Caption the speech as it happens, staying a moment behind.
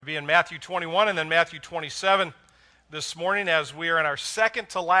Be in Matthew 21 and then Matthew 27 this morning as we are in our second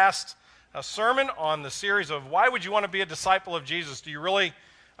to last sermon on the series of why would you want to be a disciple of Jesus? Do you really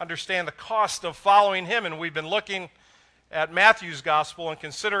understand the cost of following him? And we've been looking at Matthew's gospel and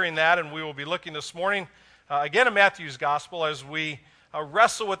considering that, and we will be looking this morning again at Matthew's gospel as we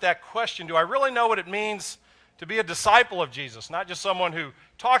wrestle with that question. Do I really know what it means to be a disciple of Jesus? Not just someone who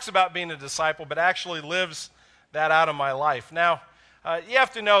talks about being a disciple, but actually lives that out in my life. Now, you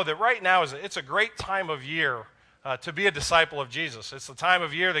have to know that right now it's a great time of year to be a disciple of Jesus. It's the time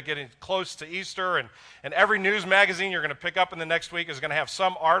of year that getting close to Easter, and every news magazine you're going to pick up in the next week is going to have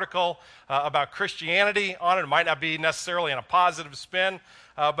some article about Christianity on it. It might not be necessarily in a positive spin,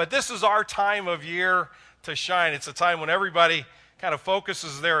 but this is our time of year to shine. It's a time when everybody kind of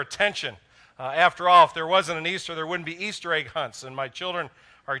focuses their attention. After all, if there wasn't an Easter, there wouldn't be Easter egg hunts, and my children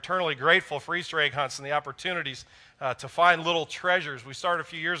are eternally grateful for Easter egg hunts and the opportunities to find little treasures. We started a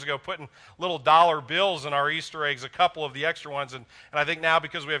few years ago putting little dollar bills in our Easter eggs, a couple of the extra ones, and I think now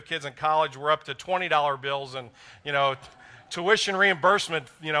because we have kids in college, we're up to $20 bills and, tuition reimbursement,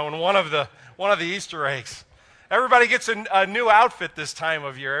 in one of the Easter eggs. Everybody gets a new outfit this time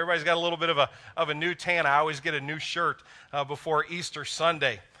of year. Everybody's got a little bit of a new tan. I always get a new shirt before Easter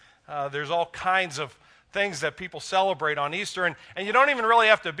Sunday. There's all kinds of things that people celebrate on Easter, and you don't even really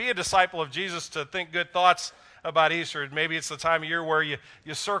have to be a disciple of Jesus to think good thoughts about Easter. Maybe it's the time of year where you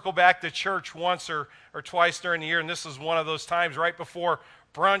circle back to church once or twice during the year, and this is one of those times right before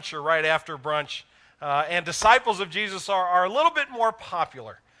brunch or right after brunch. And disciples of Jesus are a little bit more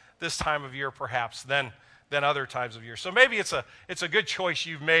popular this time of year perhaps than other times of year. So maybe it's a good choice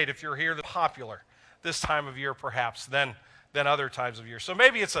you've made if you're here popular this time of year perhaps than other times of year. So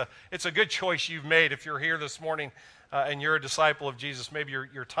maybe it's a good choice you've made if you're here this morning and you're a disciple of Jesus. Maybe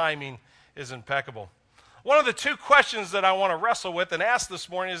your timing is impeccable. One of the two questions that I want to wrestle with and ask this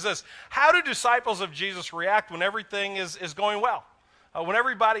morning is this: how do disciples of Jesus react when everything is going well, when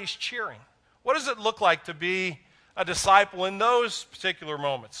everybody's cheering? What does it look like to be a disciple in those particular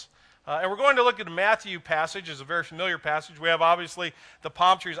moments? And we're going to look at the Matthew passage. It's a very familiar passage. We have obviously the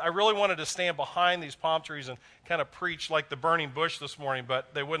palm trees. I really wanted to stand behind these palm trees and kind of preach like the burning bush this morning,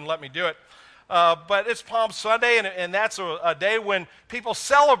 but they wouldn't let me do it. But it's Palm Sunday, and that's a day when people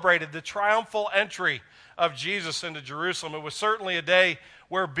celebrated the triumphal entry of Jesus into Jerusalem. It was certainly a day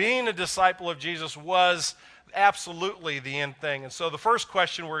where being a disciple of Jesus was absolutely the end thing. And so the first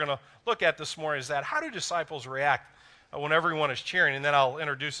question we're going to look at this morning is that: how do disciples react when everyone is cheering? And then I'll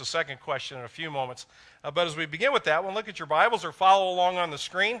introduce the second question in a few moments. But as we begin with that, we'll look at your Bibles or follow along on the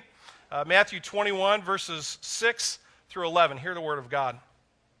screen. Matthew 21, verses 6 through 11. Hear the word of God.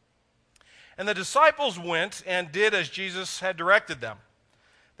 And the disciples went and did as Jesus had directed them.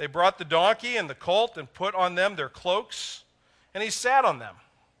 They brought the donkey and the colt and put on them their cloaks, and he sat on them.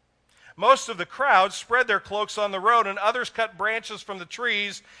 Most of the crowd spread their cloaks on the road, and others cut branches from the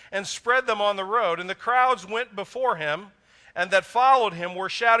trees and spread them on the road. And the crowds went before him, and that followed him were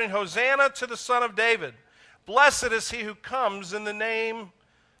shouting, "Hosanna to the Son of David! Blessed is he who comes in the name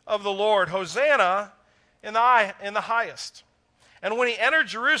of the Lord! Hosanna in the highest!" And when he entered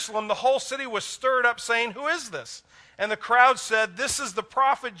Jerusalem, the whole city was stirred up, saying, "Who is this?" And the crowd said, "This is the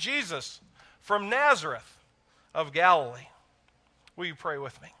prophet Jesus from Nazareth of Galilee." Will you pray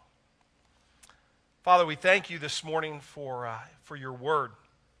with me? Father, we thank you this morning for your word.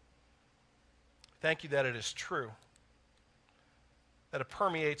 Thank you that it is true, that it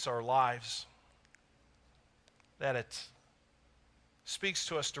permeates our lives, that it speaks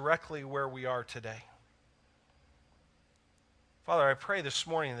to us directly where we are today. Father, I pray this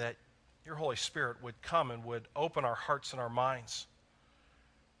morning that your Holy Spirit would come and would open our hearts and our minds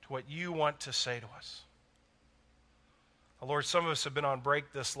to what you want to say to us. Lord, some of us have been on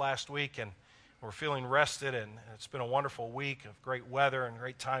break this last week, and we're feeling rested, and it's been a wonderful week of great weather and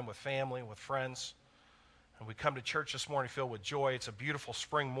great time with family, with friends. And we come to church this morning filled with joy. It's a beautiful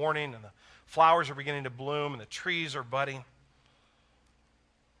spring morning, and the flowers are beginning to bloom, and the trees are budding.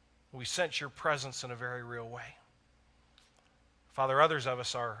 We sense your presence in a very real way. Father, others of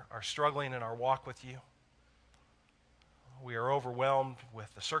us are struggling in our walk with you. We are overwhelmed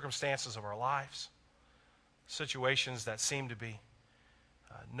with the circumstances of our lives, situations that seem to be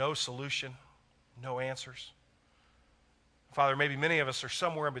no solution, no answers. Father, maybe many of us are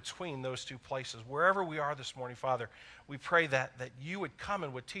somewhere in between those two places. Wherever we are this morning, Father, we pray that you would come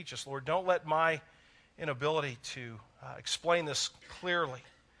and would teach us. Lord, don't let my inability to explain this clearly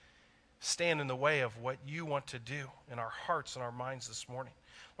stand in the way of what you want to do in our hearts and our minds this morning.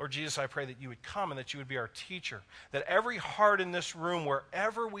 Lord Jesus, I pray that you would come and that you would be our teacher, that every heart in this room,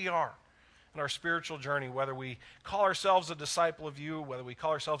 wherever we are, in our spiritual journey, whether we call ourselves a disciple of you, whether we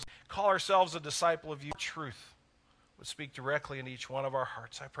call ourselves a disciple of you, truth would speak directly in each one of our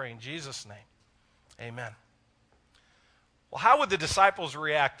hearts. I pray in Jesus' name. Amen. Well, how would the disciples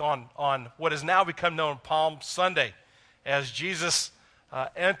react on what has now become known Palm Sunday as Jesus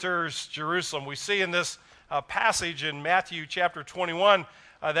enters Jerusalem? We see in this passage in Matthew chapter 21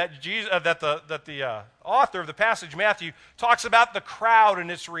 that the author of the passage, Matthew, talks about the crowd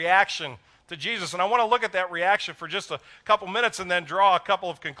and its reaction to Jesus. And I want to look at that reaction for just a couple minutes and then draw a couple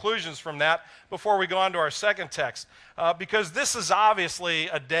of conclusions from that before we go on to our second text. Because this is obviously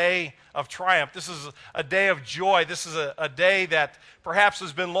a day of triumph. This is a day of joy. This is a day that perhaps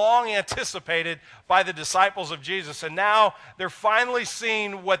has been long anticipated by the disciples of Jesus. And now they're finally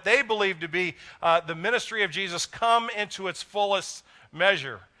seeing what they believe to be the ministry of Jesus come into its fullest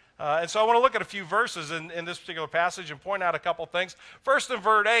measure. And so I want to look at a few verses in this particular passage and point out a couple things. First, in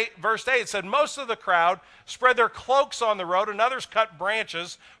verse 8, it said, most of the crowd spread their cloaks on the road, and others cut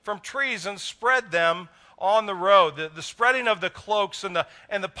branches from trees and spread them on the road. The spreading of the cloaks and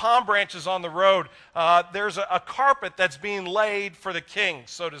the palm branches on the road, there's a carpet that's being laid for the king,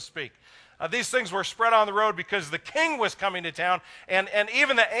 so to speak. These things were spread on the road because the king was coming to town, and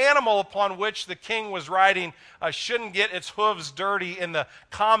even the animal upon which the king was riding shouldn't get its hooves dirty in the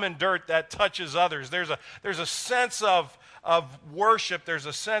common dirt that touches others. There's a sense of worship. There's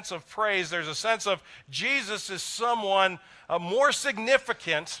a sense of praise. There's a sense of Jesus is someone more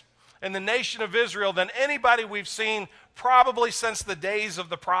significant in the nation of Israel than anybody we've seen probably since the days of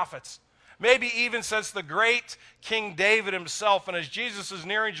the prophets. Maybe even since the great King David himself. And as Jesus is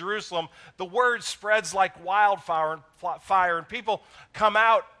nearing Jerusalem, the word spreads like wildfire, and people come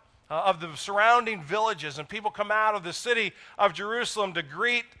out of the surrounding villages, and people come out of the city of Jerusalem to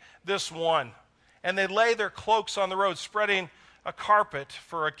greet this one. And they lay their cloaks on the road, spreading a carpet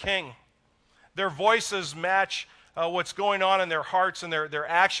for a king. Their voices match what's going on in their hearts and their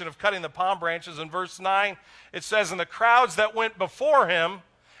action of cutting the palm branches. In verse 9, it says, and the crowds that went before him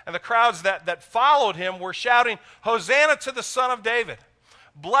and the crowds that followed him were shouting, Hosanna to the Son of David.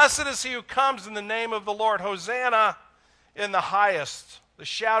 Blessed is he who comes in the name of the Lord. Hosanna in the highest. The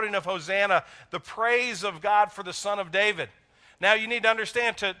shouting of Hosanna, the praise of God for the Son of David. Now you need to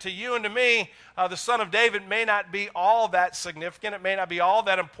understand, to you and to me, the Son of David may not be all that significant. It may not be all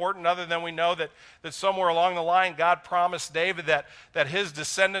that important, other than we know that somewhere along the line God promised David that his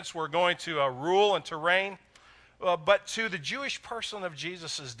descendants were going to rule and to reign. But to the Jewish person of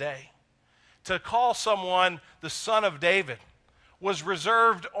Jesus' day, to call someone the Son of David was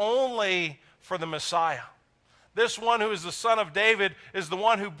reserved only for the Messiah. This one who is the Son of David is the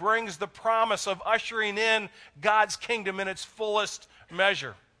one who brings the promise of ushering in God's kingdom in its fullest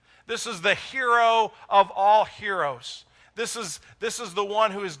measure. This is the hero of all heroes. This is the one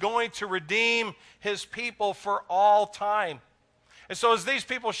who is going to redeem his people for all time. And so as these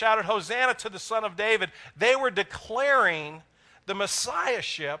people shouted, Hosanna to the Son of David, they were declaring the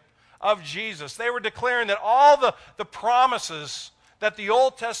messiahship of Jesus. They were declaring that all the promises that the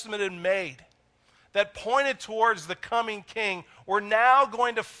Old Testament had made that pointed towards the coming king were now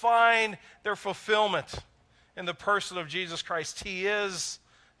going to find their fulfillment in the person of Jesus Christ. He is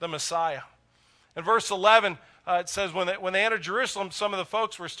the Messiah. In verse 11, it says, when they entered Jerusalem, some of the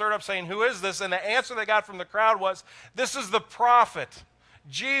folks were stirred up saying, who is this? And the answer they got from the crowd was, this is the prophet,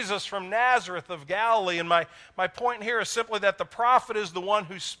 Jesus from Nazareth of Galilee. And my point here is simply that the prophet is the one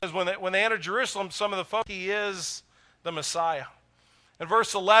who says, when they entered Jerusalem, some of the folks, he is the Messiah. In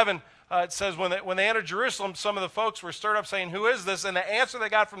verse 11, it says, when they entered Jerusalem, some of the folks were stirred up saying, who is this? And the answer they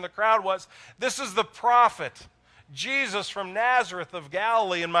got from the crowd was, this is the prophet, Jesus from Nazareth of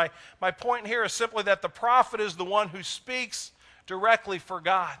Galilee. And my point here is simply that the prophet is the one who speaks directly for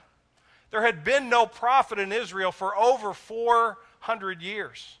God. There had been no prophet in Israel for over 400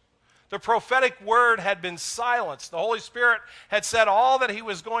 years. The prophetic word had been silenced. The Holy Spirit had said all that he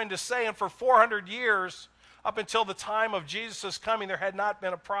was going to say, and for 400 years, up until the time of Jesus' coming, there had not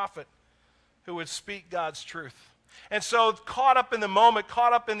been a prophet who would speak God's truth. And so, caught up in the moment,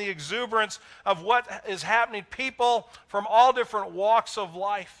 caught up in the exuberance of what is happening, people from all different walks of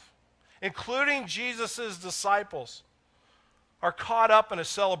life, including Jesus' disciples, are caught up in a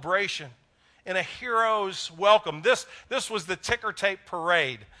celebration, in a hero's welcome. This was the ticker tape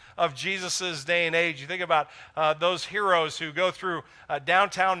parade of Jesus' day and age. You think about those heroes who go through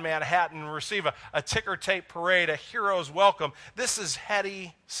downtown Manhattan and receive a ticker tape parade, a hero's welcome. This is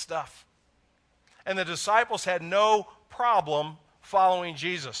heady stuff. And the disciples had no problem following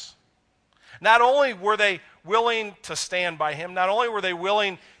Jesus. Not only were they willing to stand by him, not only were they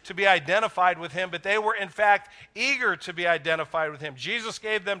willing to be identified with him, but they were in fact eager to be identified with him. Jesus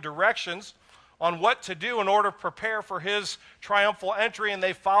gave them directions on what to do in order to prepare for his triumphal entry, and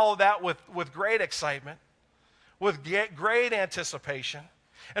they follow that with great excitement, with great anticipation.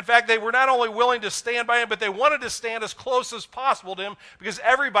 In fact, they were not only willing to stand by him, but they wanted to stand as close as possible to him, because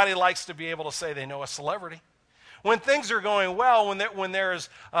everybody likes to be able to say they know a celebrity. When things are going well, when there is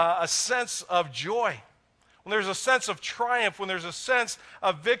a sense of joy, when there's a sense of triumph, when there's a sense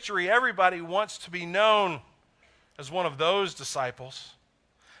of victory, everybody wants to be known as one of those disciples.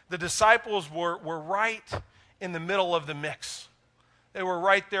 The disciples were right in the middle of the mix. They were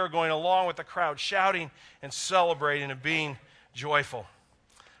right there going along with the crowd, shouting and celebrating and being joyful.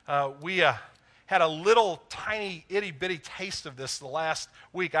 We had a little tiny itty-bitty taste of this the last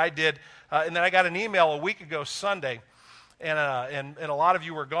week. I did, and then I got an email a week ago Sunday, and a lot of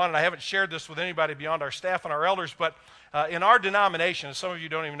you were gone, and I haven't shared this with anybody beyond our staff and our elders, but in our denomination, and some of you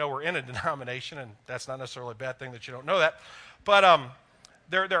don't even know we're in a denomination, and that's not necessarily a bad thing that you don't know that, but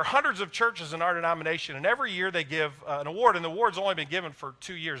there are hundreds of churches in our denomination, and every year they give an award, and the award's only been given for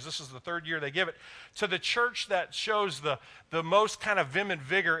 2 years. This is the third year they give it to the church that shows the most kind of vim and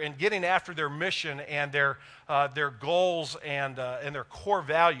vigor in getting after their mission and their goals and their core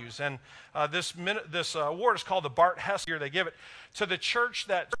values. And this award is called the Bart Hess year. They give it to the church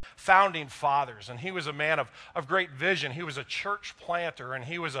that founding fathers, and he was a man of great vision. He was a church planter, and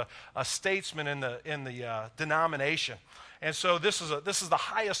he was a statesman in the denomination. And so this is the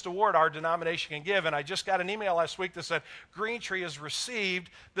highest award our denomination can give. And I just got an email last week that said Green Tree has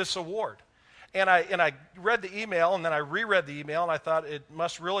received this award. And I read the email, and then I reread the email, and I thought it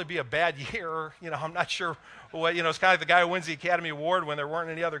must really be a bad year. I'm not sure what, it's kind of like the guy who wins the Academy Award when there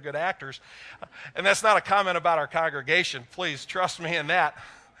weren't any other good actors. And that's not a comment about our congregation. Please trust me in that.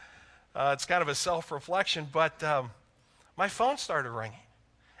 It's kind of a self-reflection. But my phone started ringing.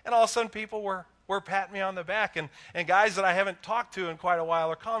 And all of a sudden people were patting me on the back, and guys that I haven't talked to in quite a while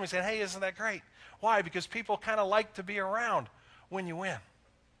are calling me saying, hey, isn't that great? Why? Because people kind of like to be around when you win.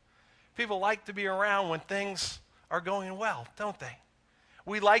 People like to be around when things are going well, don't they?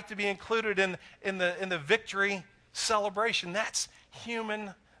 We like to be included in the victory celebration. That's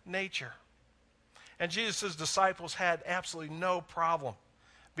human nature. And Jesus' disciples had absolutely no problem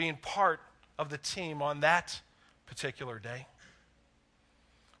being part of the team on that particular day.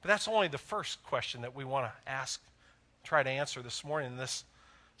 But that's only the first question that we want to try to answer this morning in this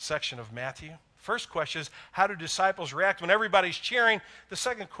section of Matthew. First question is, how do disciples react when everybody's cheering? The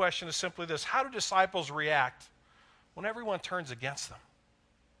second question is simply this: how do disciples react when everyone turns against them?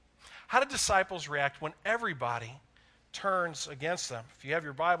 How do disciples react when everybody turns against them? If you have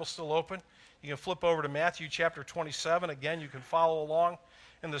your Bible still open, you can flip over to Matthew chapter 27. Again, you can follow along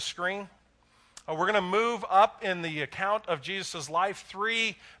in the screen. We're going to move up in the account of Jesus' life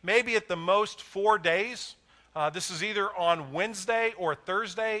 3, maybe at the most 4 days. This is either on Wednesday or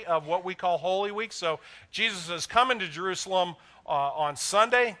Thursday of what we call Holy Week. So Jesus is coming to Jerusalem on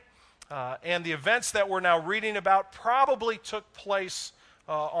Sunday, and the events that we're now reading about probably took place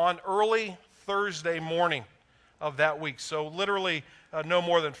on early Thursday morning of that week. So literally no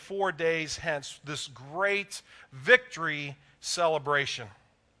more than 4 days hence, this great victory celebration.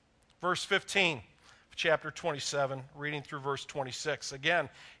 Verse 15 of chapter 27, reading through verse 26. Again,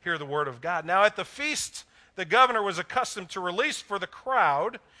 hear the word of God. Now at the feast, the governor was accustomed to release for the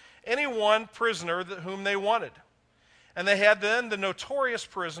crowd any one prisoner whom they wanted. And they had then the notorious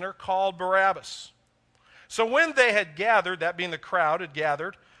prisoner called Barabbas. So when they had gathered, that being the crowd had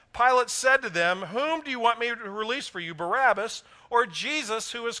gathered, Pilate said to them, whom do you want me to release for you, Barabbas or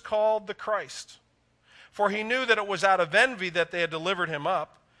Jesus, who is called the Christ? For he knew that it was out of envy that they had delivered him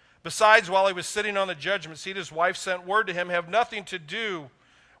up. Besides, while he was sitting on the judgment seat, his wife sent word to him, have nothing to do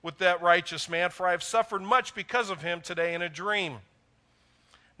with that righteous man, for I have suffered much because of him today in a dream.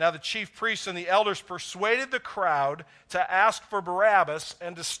 Now the chief priests and the elders persuaded the crowd to ask for Barabbas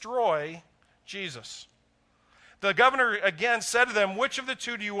and destroy Jesus. The governor again said to them, which of the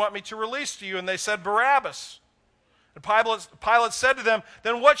two do you want me to release to you? And they said, Barabbas. And Pilate said to them,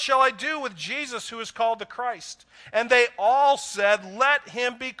 then what shall I do with Jesus, who is called the Christ? And they all said, let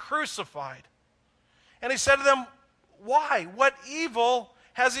him be crucified. And he said to them, why? What evil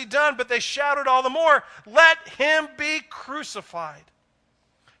has he done? But they shouted all the more, let him be crucified.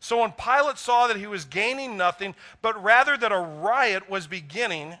 So when Pilate saw that he was gaining nothing, but rather that a riot was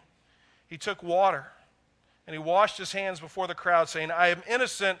beginning, he took water and he washed his hands before the crowd, saying, I am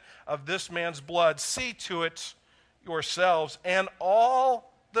innocent of this man's blood. See to it yourselves. And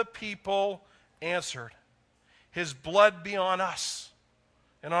all the people answered, his blood be on us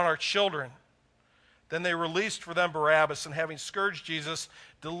and on our children. Then they released for them Barabbas, and having scourged Jesus,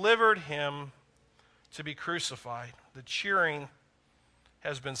 delivered him to be crucified. The cheering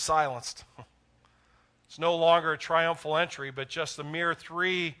has been silenced. It's no longer a triumphal entry, but just a mere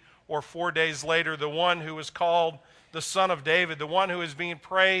 3 or 4 days later, the one who is called the Son of David, the one who is being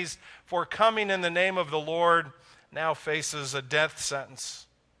praised for coming in the name of the Lord, now faces a death sentence.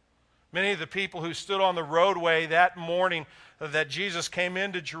 Many of the people who stood on the roadway that morning that Jesus came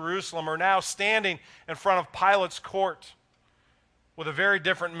into Jerusalem are now standing in front of Pilate's court with a very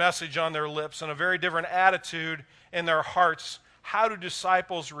different message on their lips and a very different attitude in their hearts. How do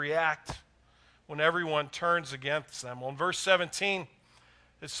disciples react when everyone turns against them? Well, in verse 17,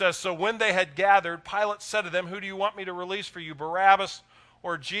 it says, "So when they had gathered, Pilate said to them, 'Who do you want me to release for you, Barabbas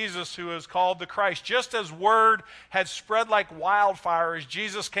or Jesus, who is called the Christ?' Just as word had spread like wildfire as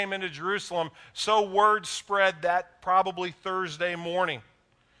Jesus came into Jerusalem, so word spread that probably Thursday morning.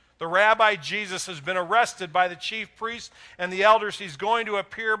 The rabbi Jesus has been arrested by the chief priests and the elders. He's going to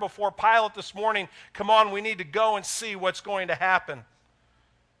appear before Pilate this morning. Come on, we need to go and see what's going to happen."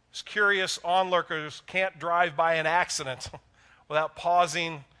 These curious onlookers can't drive by an accident without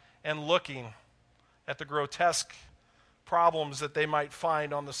pausing and looking at the grotesque problems that they might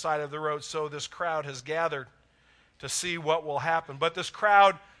find on the side of the road. So this crowd has gathered to see what will happen. But this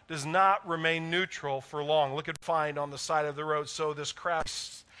crowd does not remain neutral for long. Look at find on the side of the road. So this crowd,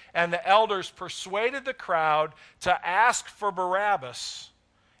 and the elders persuaded the crowd to ask for Barabbas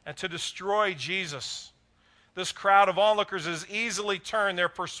and to destroy Jesus. This crowd of onlookers is easily turned. They're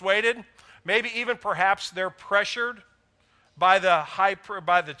persuaded, maybe even perhaps they're pressured by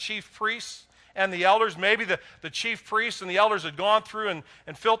the chief priests and the elders. Maybe the chief priests and the elders had gone through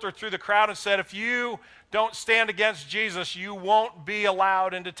and filtered through the crowd and said, "If you don't stand against Jesus, you won't be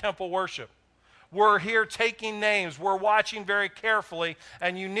allowed into temple worship. We're here taking names. We're watching very carefully,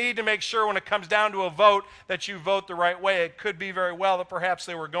 and you need to make sure when it comes down to a vote that you vote the right way." It could be very well that perhaps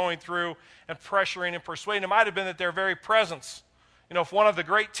they were going through and pressuring and persuading. It might have been that their very presence, if one of the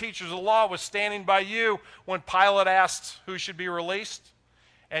great teachers of the law was standing by you when Pilate asked who should be released,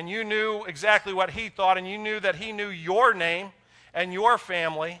 and you knew exactly what he thought, and you knew that he knew your name and your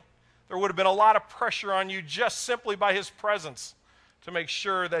family, there would have been a lot of pressure on you just simply by his presence to make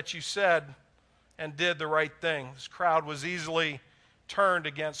sure that you said and did the right thing. This crowd was easily turned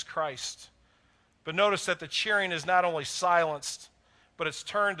against Christ. But notice that the cheering is not only silenced, but it's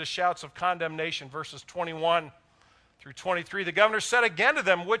turned to shouts of condemnation. Verses 21 through 23, "The governor said again to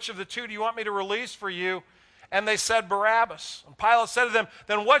them, 'Which of the two do you want me to release for you?' And they said, 'Barabbas.' And Pilate said to them,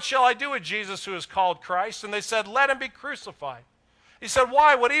 'Then what shall I do with Jesus who is called Christ?' And they said, 'Let him be crucified.' He said,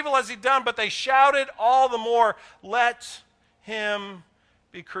 'Why? What evil has he done?' But they shouted all the more, 'Let him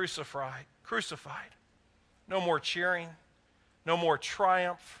be crucified.'" No more cheering, no more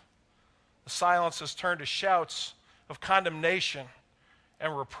triumph. The silence has turned to shouts of condemnation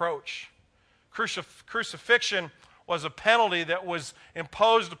and reproach. Crucifixion was a penalty that was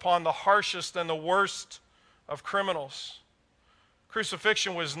imposed upon the harshest and the worst of criminals.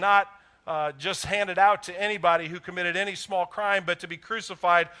 Crucifixion was not just handed out to anybody who committed any small crime, but to be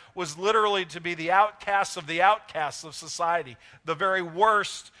crucified was literally to be the outcasts of society, the very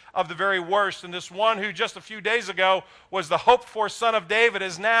worst of the very worst. And this one who just a few days ago was the hoped-for Son of David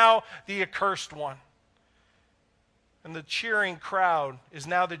is now the accursed one. And the cheering crowd is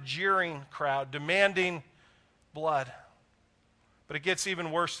now the jeering crowd, demanding blood. But it gets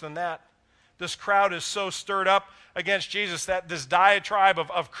even worse than that. This crowd is so stirred up against Jesus that this diatribe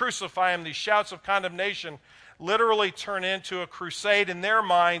of crucify him, these shouts of condemnation, literally turn into a crusade in their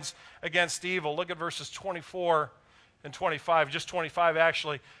minds against evil. Look at verses 24 and 25, just 25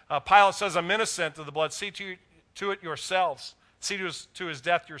 actually. Pilate says, "I'm innocent of the blood. See to it yourselves. See to his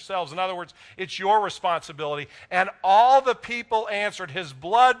death yourselves." In other words, it's your responsibility. And all the people answered, "His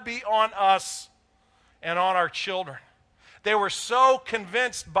blood be on us and on our children." They were so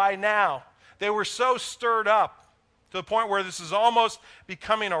convinced by now. They were so stirred up to the point where this is almost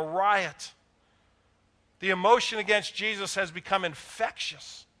becoming a riot. The emotion against Jesus has become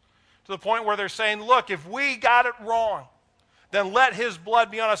infectious to the point where they're saying, "Look, if we got it wrong, then let his blood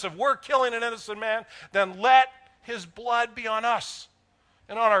be on us. If we're killing an innocent man, then let his blood be on us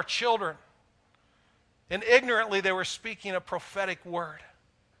and on our children." And ignorantly, they were speaking a prophetic word,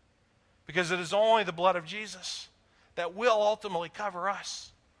 because it is only the blood of Jesus that will ultimately cover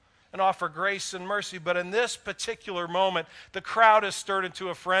us and offer grace and mercy. But in this particular moment, the crowd is stirred into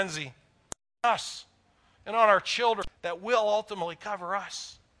a frenzy. Us and on our children that will ultimately cover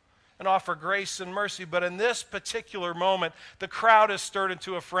us and offer grace and mercy. But in this particular moment, the crowd is stirred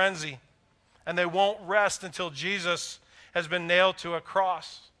into a frenzy, and they won't rest until Jesus has been nailed to a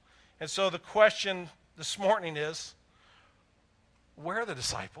cross. And so the question this morning is, where are the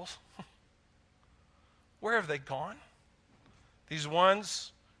disciples? Where have they gone? These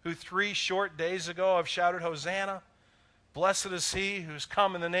ones who 3 short days ago have shouted, Hosanna, blessed is he who's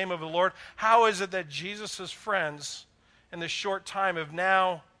come in the name of the Lord. How is it that Jesus' friends in this short time have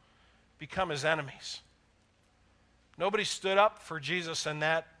now become his enemies? Nobody stood up for Jesus in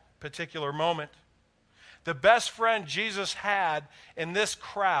that particular moment. The best friend Jesus had in this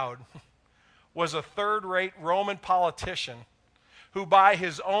crowd was a third-rate Roman politician who by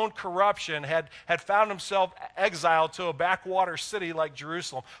his own corruption had found himself exiled to a backwater city like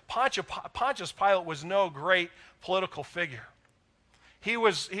Jerusalem. Pontius Pilate was no great political figure. He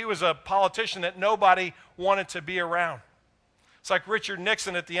was a politician that nobody wanted to be around. It's like Richard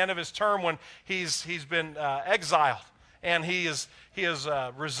Nixon at the end of his term when he's been exiled and he has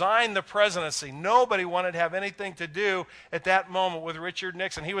resigned the presidency. Nobody wanted to have anything to do at that moment with Richard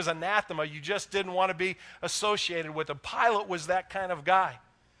Nixon. He was anathema. You just didn't want to be associated with him. Pilate was that kind of guy.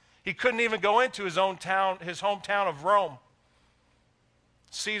 He couldn't even go into his hometown of Rome.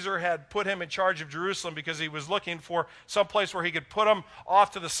 Caesar had put him in charge of Jerusalem because he was looking for some place where he could put him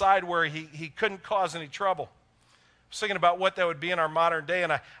off to the side where he couldn't cause any trouble. I was thinking about what that would be in our modern day,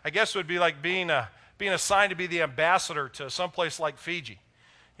 and I guess it would be like being assigned to be the ambassador to someplace like Fiji.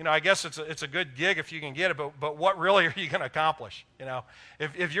 You know, I guess it's a good gig if you can get it, but what really are you going to accomplish? You know,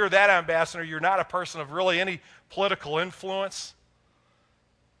 if you're that ambassador, you're not a person of really any political influence.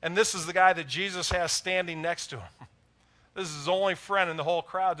 And this is the guy that Jesus has standing next to him. This is his only friend in the whole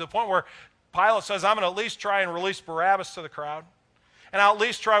crowd, to the point where Pilate says, I'm going to at least try and release Barabbas to the crowd. And I'll at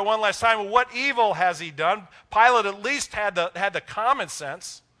least try one last time. Well, what evil has he done? Pilate at least had the common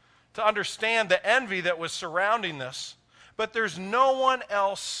sense to understand the envy that was surrounding this. But there's no one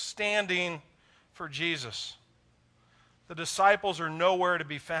else standing for Jesus. The disciples are nowhere to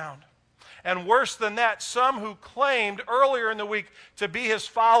be found. And worse than that, some who claimed earlier in the week to be his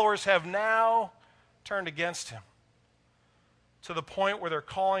followers have now turned against him, to the point where they're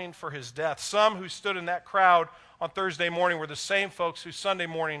calling for his death. Some who stood in that crowd on Thursday morning were the same folks who Sunday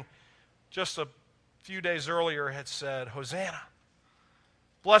morning, just a few days earlier, had said, Hosanna.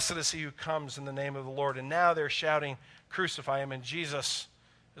 Blessed is he who comes in the name of the Lord. And now they're shouting, crucify him, and Jesus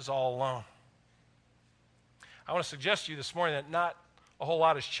is all alone. I want to suggest to you this morning that not a whole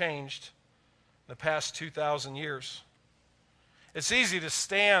lot has changed in the past 2,000 years. It's easy to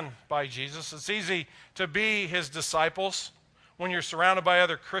stand by Jesus. It's easy to be his disciples when you're surrounded by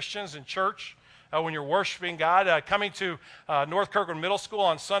other Christians in church, when you're worshiping God. Coming to North Kirkland Middle School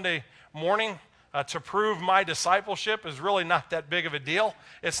on Sunday morning to prove my discipleship is really not that big of a deal.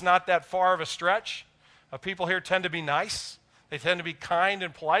 It's not that far of a stretch. People here tend to be nice. They tend to be kind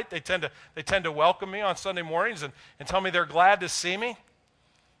and polite. They tend to welcome me on Sunday mornings and tell me they're glad to see me.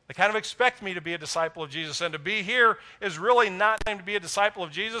 They kind of expect me to be a disciple of Jesus. And to be here is really not to be a disciple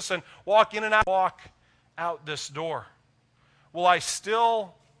of Jesus and walk in and out, walk out this door. Will I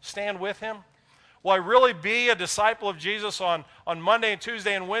still stand with him? Will I really be a disciple of Jesus on Monday and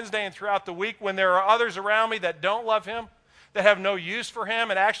Tuesday and Wednesday and throughout the week when there are others around me that don't love him, that have no use for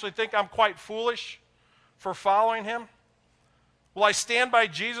him, and actually think I'm quite foolish for following him? Will I stand by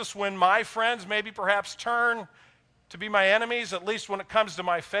Jesus when my friends maybe perhaps turn to be my enemies, at least when it comes to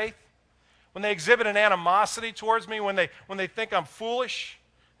my faith? When they exhibit an animosity towards me, when they think I'm foolish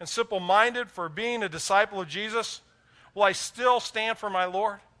and simple-minded for being a disciple of Jesus, will I still stand for my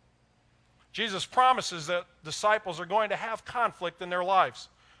Lord? Jesus promises that disciples are going to have conflict in their lives.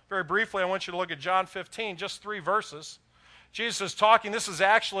 Very briefly, I want you to look at John 15, just 3 verses. Jesus is talking. This is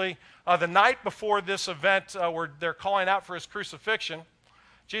actually the night before this event where they're calling out for his crucifixion.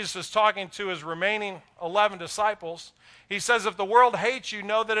 Jesus is talking to his remaining 11 disciples. He says, if the world hates you,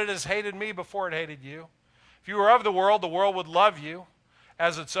 know that it has hated me before it hated you. If you were of the world would love you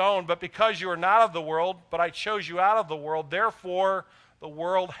as its own. But because you are not of the world, but I chose you out of the world, therefore the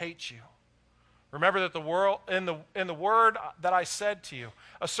world hates you. Remember that the world in the word that I said to you,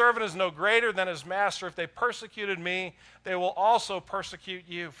 a servant is no greater than his master. If they persecuted me, they will also persecute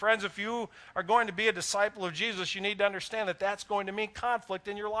you. Friends, if you are going to be a disciple of Jesus, you need to understand that that's going to mean conflict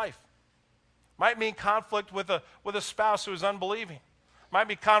in your life. Might mean conflict with a spouse who is unbelieving. Might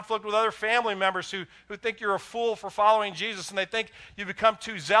be conflict with other family members who think you're a fool for following Jesus, and they think you've become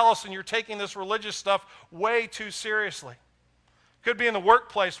too zealous and you're taking this religious stuff way too seriously. Could be in the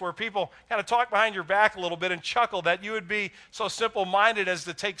workplace where people kind of talk behind your back a little bit and chuckle that you would be so simple-minded as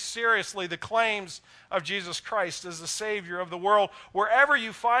to take seriously the claims of Jesus Christ as the Savior of the world. Wherever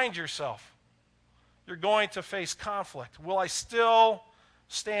you find yourself, you're going to face conflict. Will I still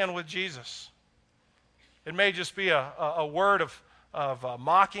stand with Jesus? It may just be a word of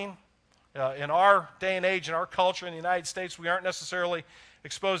mocking. In our day and age, in our culture in the United States, we aren't necessarily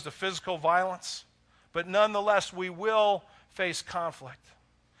exposed to physical violence, but nonetheless, we will face conflict.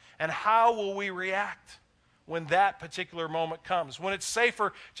 And how will we react when that particular moment comes? When it's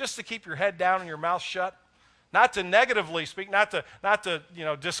safer just to keep your head down and your mouth shut, not to negatively speak, not to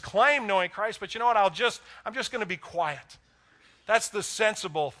disclaim knowing Christ, but you know what? I'm just going to be quiet. That's the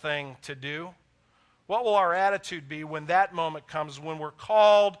sensible thing to do. What will our attitude be when that moment comes, when we're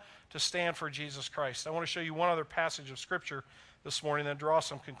called to stand for Jesus Christ? I want to show you one other passage of Scripture this morning, then draw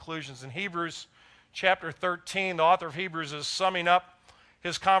some conclusions. In Hebrews chapter 13, the author of Hebrews is summing up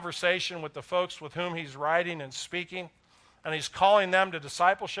his conversation with the folks with whom he's writing and speaking, and he's calling them to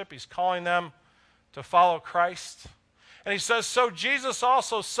discipleship. He's calling them to follow Christ. And he says, so Jesus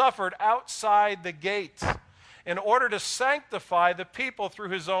also suffered outside the gate in order to sanctify the people through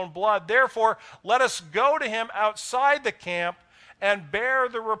his own blood. Therefore, let us go to him outside the camp and bear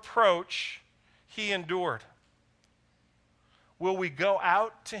the reproach he endured. Will we go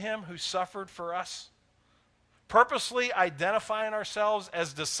out to him who suffered for us? Purposely identifying ourselves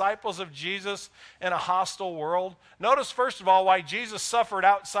as disciples of Jesus in a hostile world. Notice, first of all, why Jesus suffered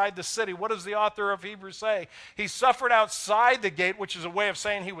outside the city. What does the author of Hebrews say? He suffered outside the gate, which is a way of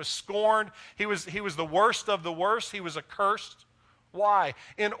saying he was scorned. He was the worst of the worst. He was accursed. Why?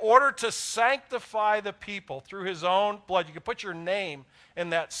 In order to sanctify the people through his own blood. You can put your name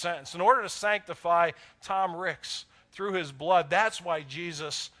in that sentence. In order to sanctify Tom Ricks through his blood. That's why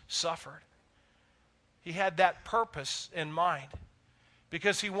Jesus suffered. He had that purpose in mind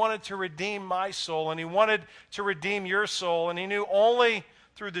because he wanted to redeem my soul and he wanted to redeem your soul, and he knew only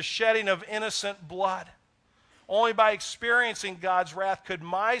through the shedding of innocent blood, only by experiencing God's wrath could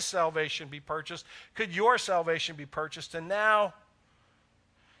my salvation be purchased, could your salvation be purchased. And now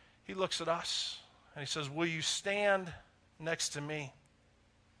he looks at us and he says, will you stand next to me?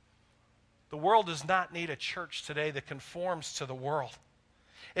 The world does not need a church today that conforms to the world.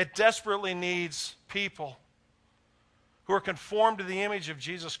 It desperately needs people who are conformed to the image of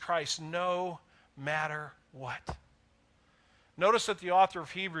Jesus Christ no matter what. Notice that the author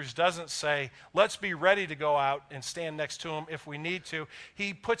of Hebrews doesn't say, let's be ready to go out and stand next to him if we need to.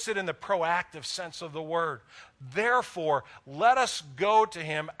 He puts it in the proactive sense of the word. Therefore, let us go to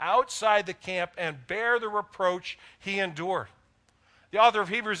him outside the camp and bear the reproach he endured. The author of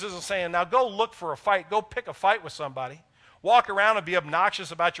Hebrews isn't saying, now go look for a fight, go pick a fight with somebody. Walk around and be obnoxious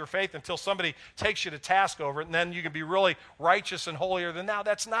about your faith until somebody takes you to task over it, and then you can be really righteous and holier than thou.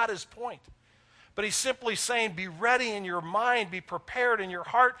 That's not his point. But he's simply saying, be ready in your mind, be prepared in your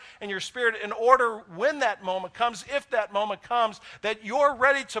heart and your spirit in order when that moment comes, if that moment comes, that you're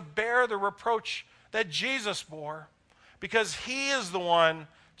ready to bear the reproach that Jesus bore, because he is the one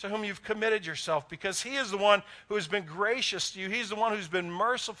to whom you've committed yourself, because he is the one who has been gracious to you. He's the one who's been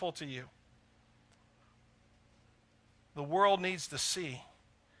merciful to you. The world needs to see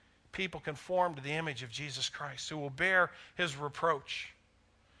people conform to the image of Jesus Christ who will bear his reproach.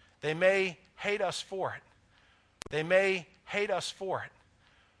 They may hate us for it. They may hate us for it.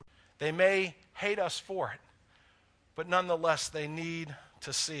 They may hate us for it. But nonetheless, they need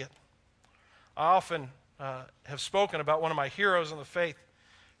to see it. I often have spoken about one of my heroes in the faith,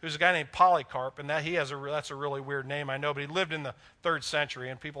 who's a guy named Polycarp, and that's a really weird name, I know, but he lived in the 3rd century,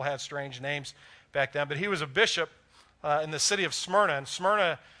 and people had strange names back then. But he was a bishop in the city of Smyrna. And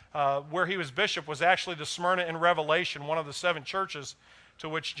Smyrna, where he was bishop, was actually the Smyrna in Revelation, one of the 7 churches to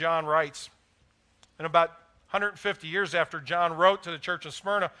which John writes. And about 150 years after John wrote to the church of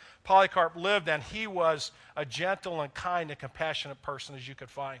Smyrna, Polycarp lived, and he was a gentle and kind and compassionate person as you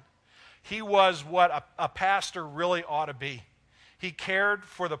could find. He was what a pastor really ought to be. He cared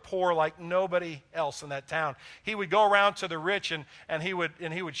for the poor like nobody else in that town. He would go around to the rich and he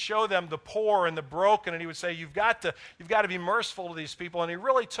would show them the poor and the broken, and he would say, you've got to be merciful to these people. And he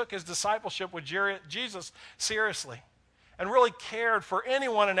really took his discipleship with Jesus seriously and really cared for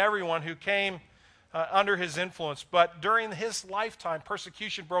anyone and everyone who came under his influence. But during his lifetime,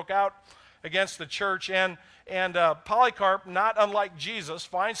 persecution broke out against the church, and Polycarp, not unlike Jesus,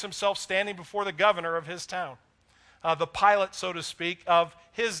 finds himself standing before the governor of his town. The Pilate, so to speak, of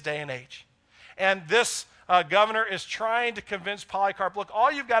his day and age. And this governor is trying to convince Polycarp, look,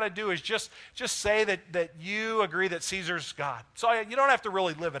 all you've got to do is just say that you agree that Caesar's God. So you don't have to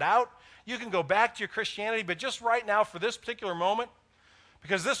really live it out. You can go back to your Christianity, but just right now for this particular moment,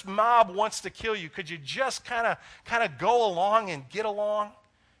 because this mob wants to kill you, could you just kind of go along and get along,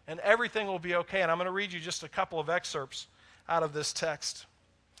 and everything will be okay? And I'm going to read you just a couple of excerpts out of this text.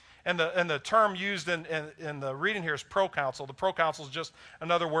 And the term used in the reading here is proconsul. The proconsul is just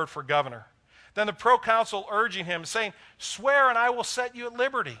another word for governor. Then the proconsul urging him, saying, swear and I will set you at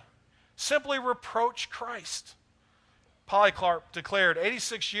liberty. Simply reproach Christ. Polycarp declared,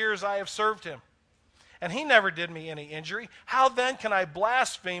 86 years I have served him, and he never did me any injury. How then can I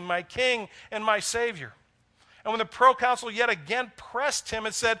blaspheme my king and my Savior? And when the proconsul yet again pressed him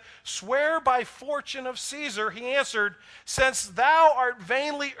and said, swear by fortune of Caesar, he answered, since thou art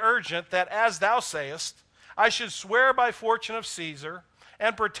vainly urgent that, as thou sayest, I should swear by fortune of Caesar,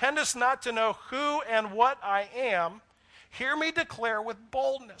 and pretendest not to know who and what I am, hear me declare with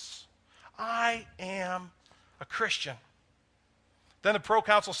boldness, I am a Christian. Then the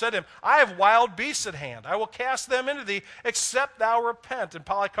proconsul said to him, I have wild beasts at hand. I will cast them into thee, except thou repent. And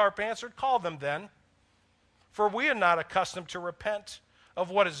Polycarp answered, call them then. For we are not accustomed to repent of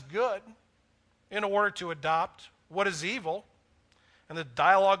what is good in order to adopt what is evil. And the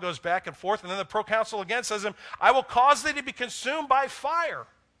dialogue goes back and forth. And then the proconsul again says to him, I will cause thee to be consumed by fire.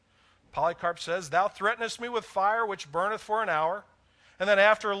 Polycarp says, thou threatenest me with fire which burneth for an hour, and then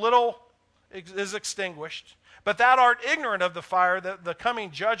after a little is extinguished. But thou art ignorant of the fire, the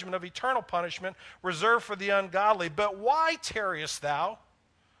coming judgment of eternal punishment reserved for the ungodly. But why tarriest thou?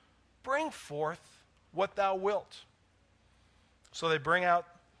 Bring forth what thou wilt. So they bring out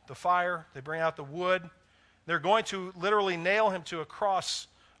the fire, they bring out the wood. They're going to literally nail him to a cross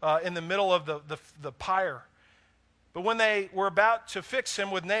in the middle of the pyre. But when they were about to fix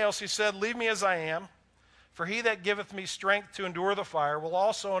him with nails, he said, leave me as I am, for he that giveth me strength to endure the fire will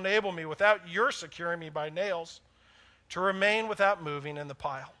also enable me, without your securing me by nails, to remain without moving in the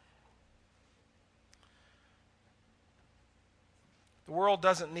pile. The world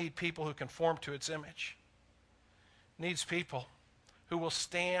doesn't need people who conform to its image. It needs people who will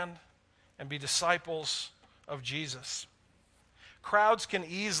stand and be disciples of Jesus. Crowds can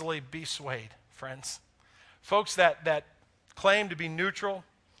easily be swayed, friends. Folks that claim to be neutral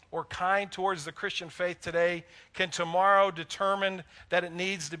or kind towards the Christian faith today can tomorrow determine that it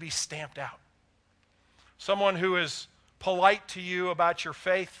needs to be stamped out. Someone who is polite to you about your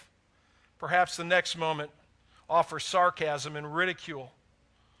faith, perhaps the next moment offers sarcasm and ridicule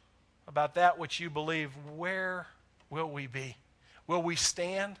about that which you believe. Where will we be? Will we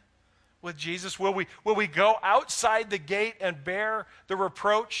stand with Jesus? Will we go outside the gate and bear the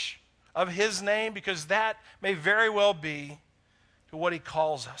reproach of his name? Because that may very well be to what he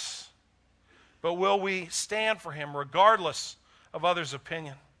calls us. But will we stand for him regardless of others'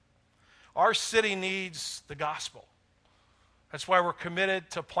 opinion? Our city needs the gospel. That's why we're committed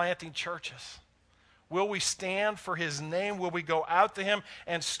to planting churches. Will we stand for his name? Will we go out to him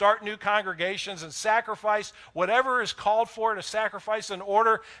and start new congregations and sacrifice whatever is called for to sacrifice in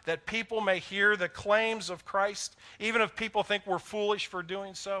order that people may hear the claims of Christ, even if people think we're foolish for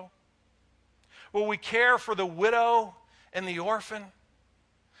doing so? Will we care for the widow and the orphan?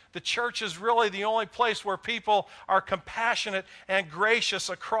 The church is really the only place where people are compassionate and gracious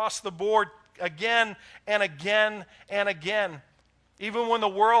across the board again and again and again. Even when the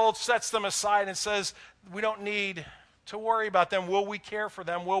world sets them aside and says, we don't need to worry about them. Will we care for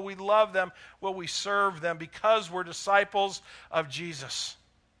them? Will we love them? Will we serve them because we're disciples of Jesus?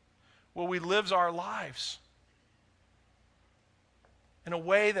 Will we live our lives in a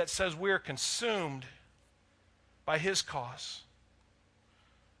way that says we are consumed by his cause?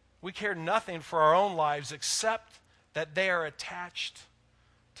 We care nothing for our own lives except that they are attached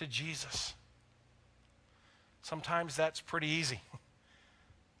to Jesus. Sometimes that's pretty easy.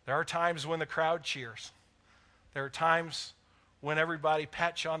 There are times when the crowd cheers. There are times when everybody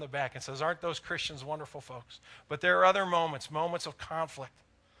pats you on the back and says, aren't those Christians wonderful folks? But there are other moments of conflict,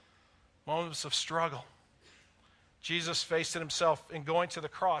 moments of struggle. Jesus faced it himself in going to the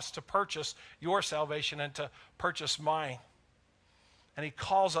cross to purchase your salvation and to purchase mine. And he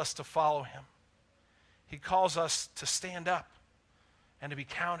calls us to follow him. He calls us to stand up and to be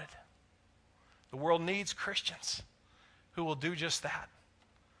counted. The world needs Christians who will do just that.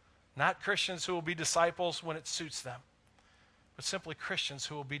 Not Christians who will be disciples when it suits them, but simply Christians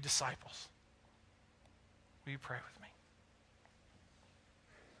who will be disciples. Will you pray with me?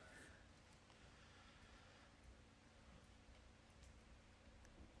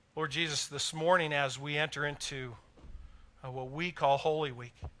 Lord Jesus, this morning as we enter into what we call Holy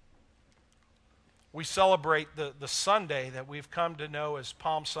Week, we celebrate the Sunday that we've come to know as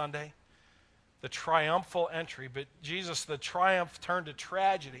Palm Sunday, the triumphal entry. But Jesus, the triumph turned to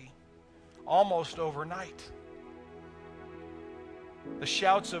tragedy almost overnight. The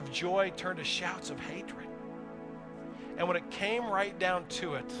shouts of joy turned to shouts of hatred. And when it came right down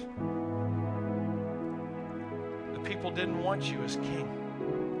to it, the people didn't want you as king.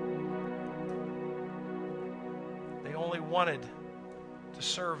 They only wanted to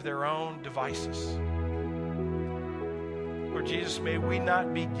serve their own devices. Lord Jesus, may we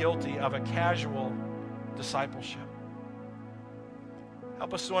not be guilty of a casual discipleship.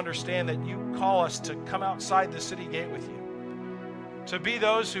 Help us to understand that you call us to come outside the city gate with you. To be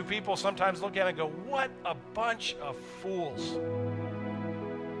those who people sometimes look at and go, what a bunch of fools.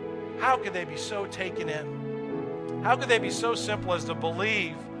 How could they be so taken in? How could they be so simple as to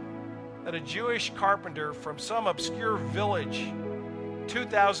believe that a Jewish carpenter from some obscure village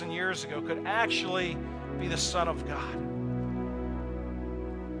 2,000 years ago could actually be the Son of God?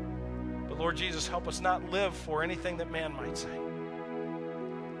 But Lord Jesus, help us not live for anything that man might say.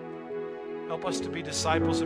 Help us to be disciples